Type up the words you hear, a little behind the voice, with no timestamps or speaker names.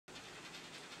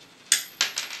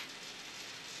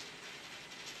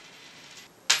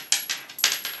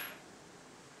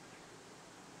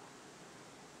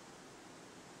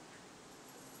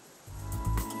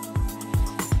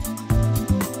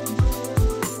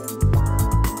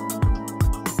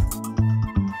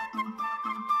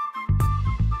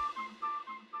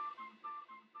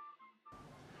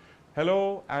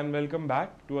Hello and welcome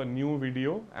back to a new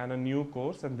video and a new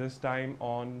course, and this time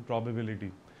on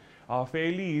probability. A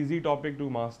fairly easy topic to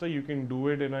master. You can do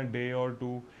it in a day or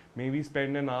two, maybe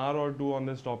spend an hour or two on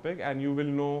this topic and you will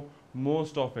know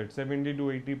most of it. 70 to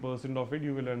 80% of it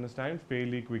you will understand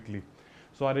fairly quickly.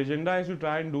 So our agenda is to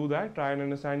try and do that, try and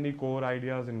understand the core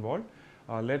ideas involved.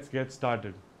 Let's get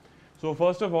started. So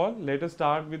first of all, let us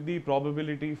start with the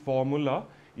probability formula.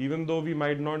 Even though we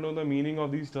might not know the meaning of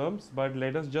these terms, but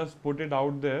let us just put it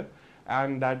out there,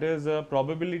 and that is a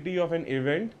probability of an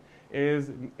event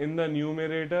is in the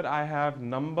numerator I have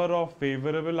number of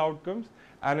favorable outcomes,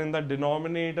 and in the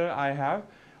denominator I have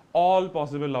all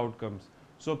possible outcomes.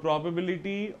 So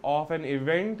probability of an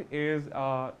event is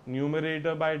a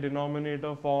numerator by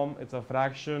denominator form. It's a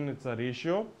fraction, it's a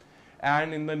ratio,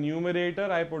 and in the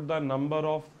numerator I put the number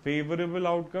of favorable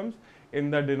outcomes. In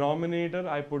the denominator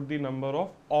I put the number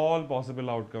of all possible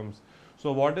outcomes.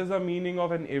 So what is the meaning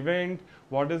of an event,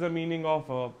 what is the meaning of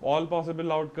all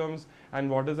possible outcomes, and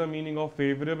what is the meaning of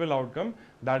favorable outcome?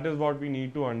 That is what we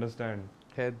need to understand.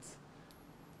 Heads,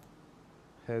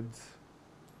 heads,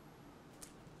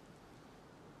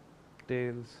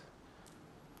 tails,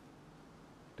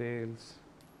 tails,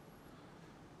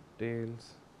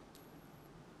 tails,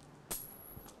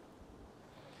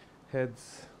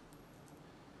 heads,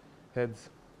 heads.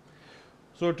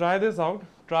 So try this out.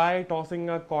 Try tossing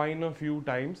a coin a few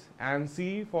times and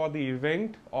see for the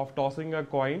event of tossing a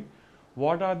coin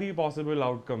what are the possible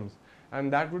outcomes,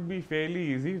 and that would be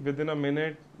fairly easy. Within a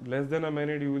minute, less than a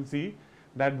minute, you will see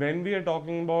that when we are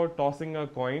talking about tossing a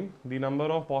coin, the number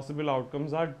of possible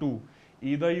outcomes are two.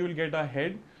 Either you will get a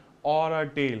head or a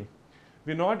tail.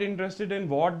 We're not interested in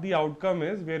what the outcome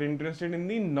is, we're interested in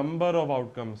the number of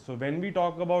outcomes. So when we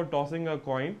talk about tossing a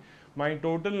coin, my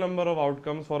total number of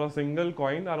outcomes for a single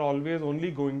coin are always only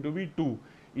going to be two,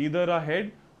 either a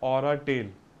head or a tail.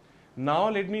 Now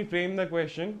let me frame the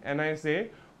question and I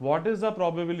say, what is the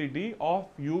probability of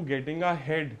you getting a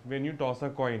head when you toss a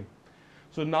coin?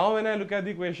 So now when I look at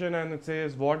the question and it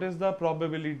says, what is the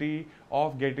probability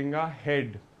of getting a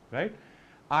head, right?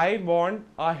 I want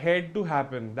a head to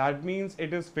happen. That means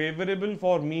it is favorable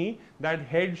for me that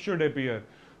head should appear.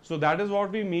 So that is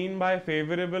what we mean by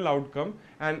favorable outcome,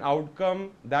 an outcome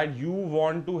that you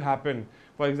want to happen.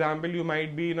 For example, you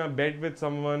might be in a bet with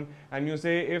someone and you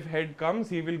say if head comes,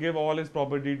 he will give all his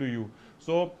property to you.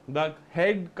 So the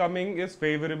head coming is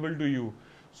favorable to you.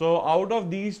 So out of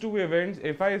these two events,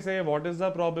 if I say what is the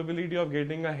probability of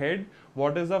getting a head,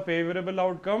 what is the favorable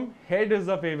outcome? Head is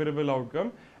the favorable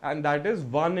outcome, and that is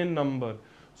 1 in number.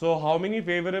 So how many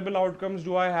favorable outcomes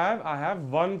do I have? I have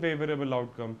one favorable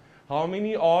outcome. How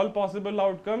many all possible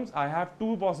outcomes? I have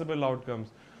two possible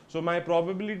outcomes. So my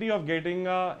probability of getting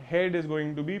a head is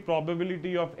going to be,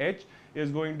 probability of H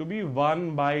is going to be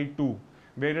 1 by 2.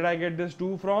 Where did I get this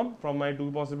 2 from? From my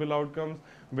two possible outcomes.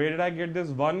 Where did I get this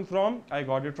 1 from? I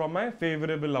got it from my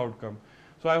favorable outcome.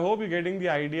 So I hope you're getting the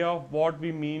idea of what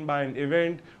we mean by an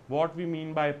event, what we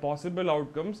mean by possible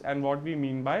outcomes, and what we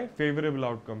mean by favorable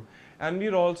outcome. And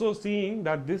we're also seeing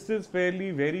that this is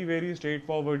fairly very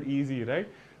straightforward, easy, right?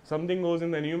 Something goes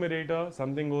in the numerator,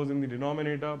 something goes in the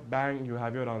denominator, bang, you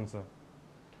have your answer.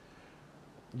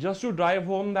 Just to drive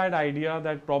home that idea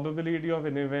that probability of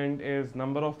an event is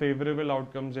number of favorable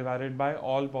outcomes divided by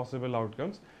all possible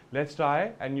outcomes, let's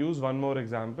try and use one more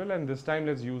example, and this time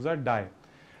let's use a die.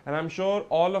 And I'm sure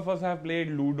all of us have played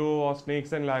Ludo or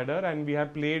Snakes and Ladder, and we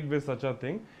have played with such a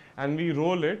thing, and we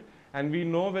roll it, and we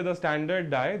know with a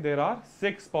standard die there are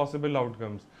 6 possible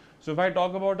outcomes. So if I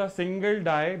talk about a single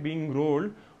die being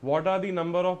rolled, what are the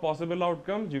number of possible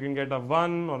outcomes? You can get a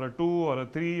 1 or a 2 or a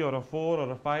 3 or a 4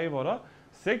 or a 5 or a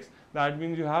 6. That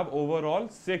means you have overall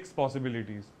 6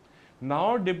 possibilities.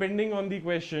 Now depending on the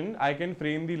question, I can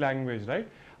frame the language, right?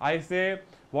 I say,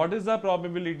 what is the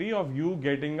probability of you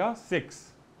getting a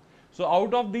 6? So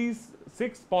out of these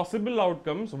 6 possible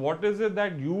outcomes, what is it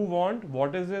that you want?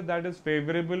 What is it that is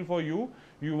favorable for you?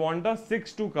 You want a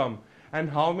 6 to come. And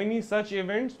how many such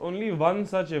events? Only one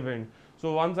such event.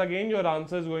 So once again your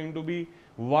answer is going to be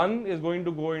 1 is going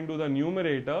to go into the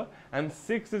numerator and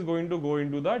 6 is going to go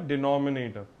into the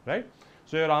denominator, right?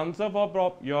 So your answer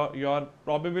for your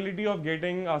probability of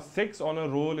getting a 6 on a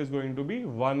roll is going to be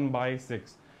 1 by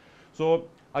 6. So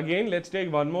again, let's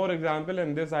take one more example,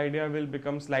 and this idea will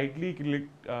become slightly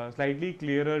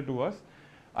clearer to us.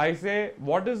 I say,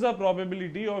 what is the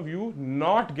probability of you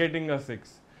not getting a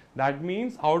 6? That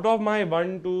means out of my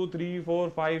 1, 2, 3, 4,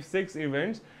 5, 6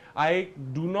 events, I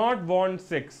do not want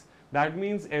 6. That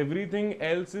means everything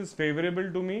else is favorable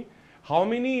to me. How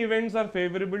many events are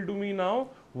favorable to me now?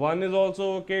 1 is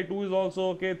also okay, 2 is also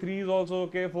okay, 3 is also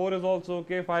okay, 4 is also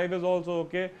okay, 5 is also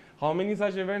okay. How many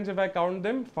such events if I count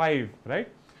them? 5, right?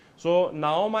 So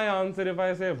now my answer, if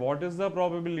I say what is the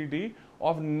probability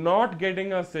of not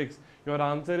getting a 6, your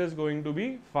answer is going to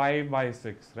be 5 by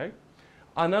 6, right?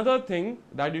 Another thing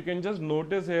that you can just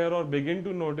notice here or begin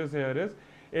to notice here is,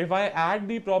 if I add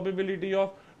the probability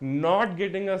of not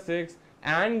getting a 6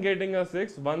 and getting a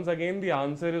 6, once again the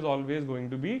answer is always going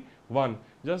to be 1,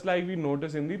 just like we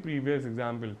noticed in the previous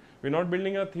example. We're not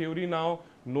building a theory now,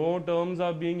 no terms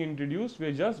are being introduced,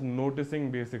 we're just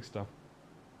noticing basic stuff.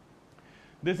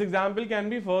 This example can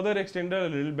be further extended a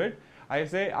little bit. I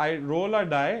say I roll a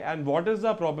die, and what is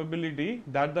the probability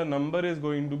that the number is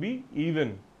going to be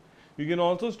even? You can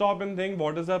also stop and think,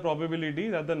 what is the probability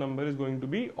that the number is going to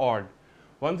be odd?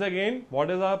 Once again, what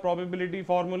is our probability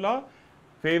formula?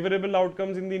 Favorable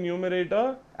outcomes in the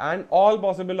numerator and all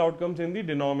possible outcomes in the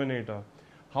denominator.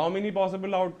 How many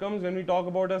possible outcomes when we talk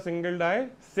about a single die?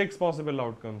 6 possible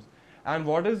outcomes. And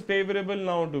what is favorable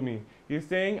now to me? He's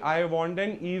saying I want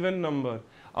an even number.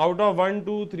 Out of 1,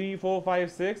 2, 3, 4,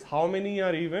 5, 6, how many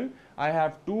are even? I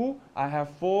have 2, I have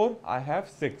 4, I have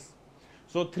 6.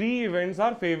 So 3 events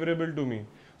are favorable to me.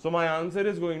 So my answer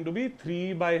is going to be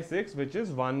 3 by 6, which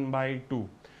is 1 by 2.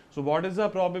 So what is the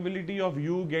probability of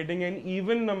you getting an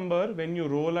even number when you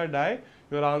roll a die?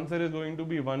 Your answer is going to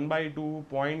be 1 by 2,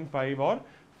 0.5 or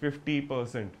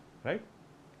 50%, right?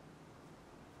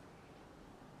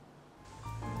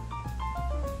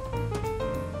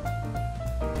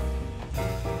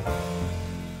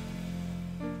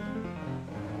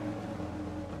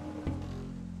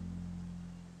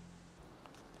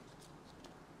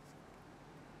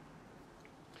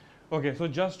 Okay, so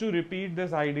just to repeat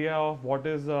this idea of what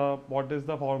is the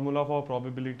formula for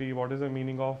probability, what is the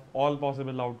meaning of all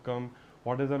possible outcome,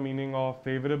 what is the meaning of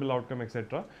favorable outcome,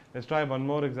 etc. Let's try one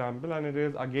more example, and it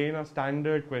is again a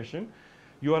standard question.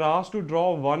 You are asked to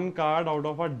draw one card out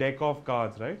of a deck of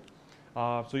cards, right?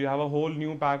 So you have a whole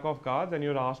new pack of cards and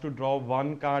you're asked to draw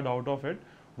one card out of it.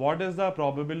 What is the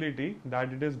probability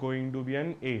that it is going to be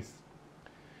an ace?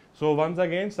 So once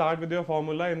again, start with your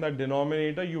formula. In the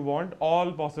denominator, you want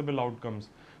all possible outcomes.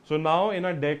 So now in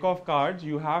a deck of cards,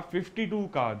 you have 52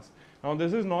 cards. Now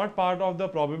this is not part of the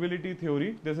probability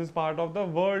theory. This is part of the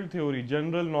world theory,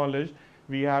 general knowledge.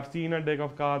 We have seen a deck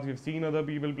of cards. We've seen other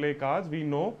people play cards. We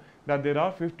know that there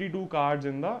are 52 cards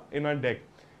in a deck.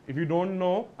 If you don't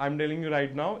know, I'm telling you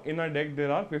right now, in a deck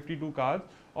there are 52 cards,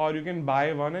 or you can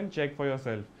buy one and check for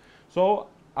yourself. So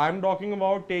I'm talking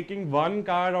about taking one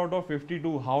card out of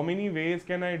 52. How many ways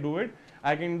can I do it?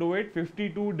 I can do it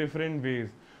 52 different ways.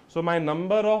 So my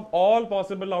number of all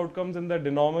possible outcomes in the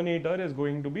denominator is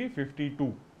going to be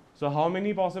 52. So how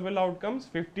many possible outcomes?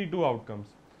 52 outcomes.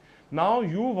 Now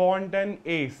you want an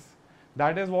ace.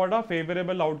 That is what a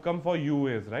favorable outcome for you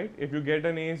is, right? If you get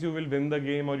an ace, you will win the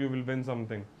game or you will win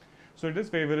something. So it is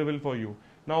favorable for you.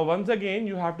 Now once again,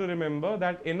 you have to remember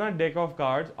that in a deck of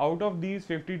cards, out of these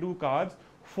 52 cards,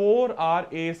 4 are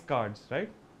ace cards, right?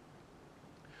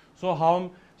 So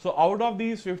out of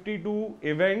these 52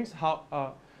 events,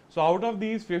 so out of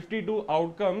these 52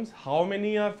 outcomes, how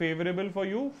many are favorable for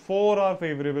you? 4 are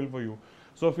favorable for you.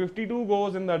 So 52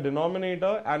 goes in the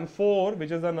denominator and 4,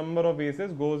 which is the number of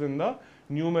aces, goes in the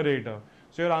numerator.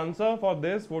 So your answer for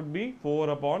this would be 4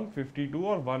 upon 52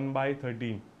 or 1 by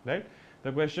 13, right?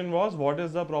 The question was, what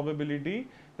is the probability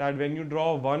that when you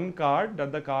draw one card,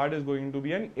 that the card is going to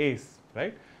be an ace,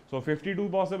 right? So 52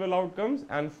 possible outcomes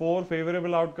and 4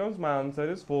 favorable outcomes, my answer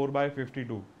is 4 by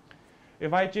 52.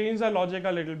 If I change the logic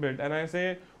a little bit and I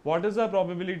say, what is the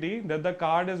probability that the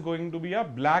card is going to be a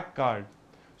black card?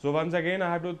 So once again,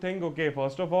 I have to think, okay,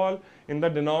 first of all, in the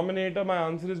denominator, my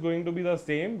answer is going to be the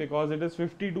same because it is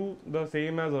 52, the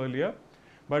same as earlier.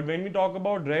 But when we talk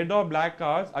about red or black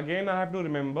cards, again, I have to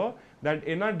remember that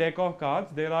in a deck of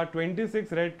cards, there are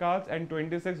 26 red cards and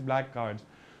 26 black cards.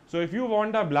 So if you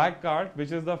want a black card,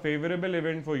 which is the favorable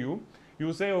event for you,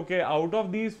 you say, okay, out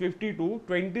of these 52,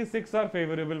 26 are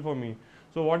favorable for me.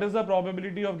 So what is the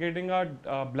probability of getting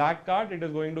a black card? It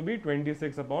is going to be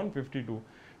 26 upon 52.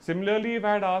 Similarly, if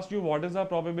I had asked you what is the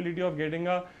probability of getting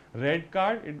a red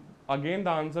card, again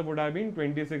the answer would have been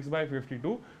 26 by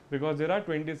 52 because there are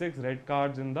 26 red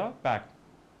cards in the pack.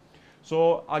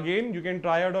 So again, you can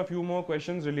try out a few more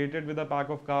questions related with a pack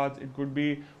of cards. It could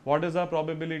be, what is the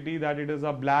probability that it is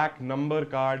a black number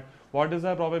card? What is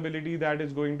the probability that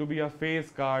is going to be a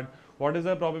face card? What is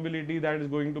the probability that is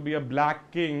going to be a black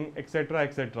king, etc.,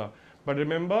 etc. But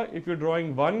remember, if you're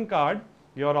drawing one card,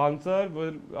 your answer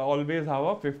will always have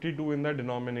a 52 in the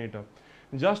denominator.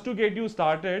 Just to get you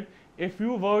started, if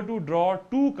you were to draw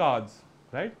two cards,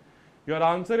 right, your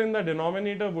answer in the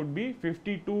denominator would be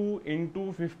 52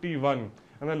 into 51.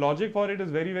 And the logic for it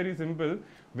is very, very simple.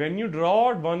 When you draw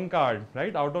out one card,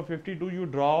 right, out of 52 you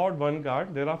draw out one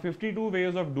card, there are 52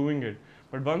 ways of doing it.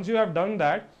 But once you have done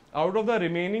that, out of the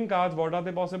remaining cards, what are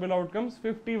the possible outcomes?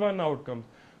 51 outcomes.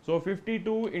 So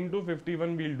 52 into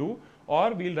 51 we'll do,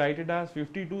 or we'll write it as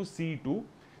 52C2.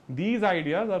 These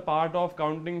ideas are part of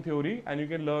counting theory and you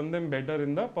can learn them better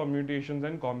in the permutations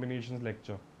and combinations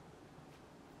lecture.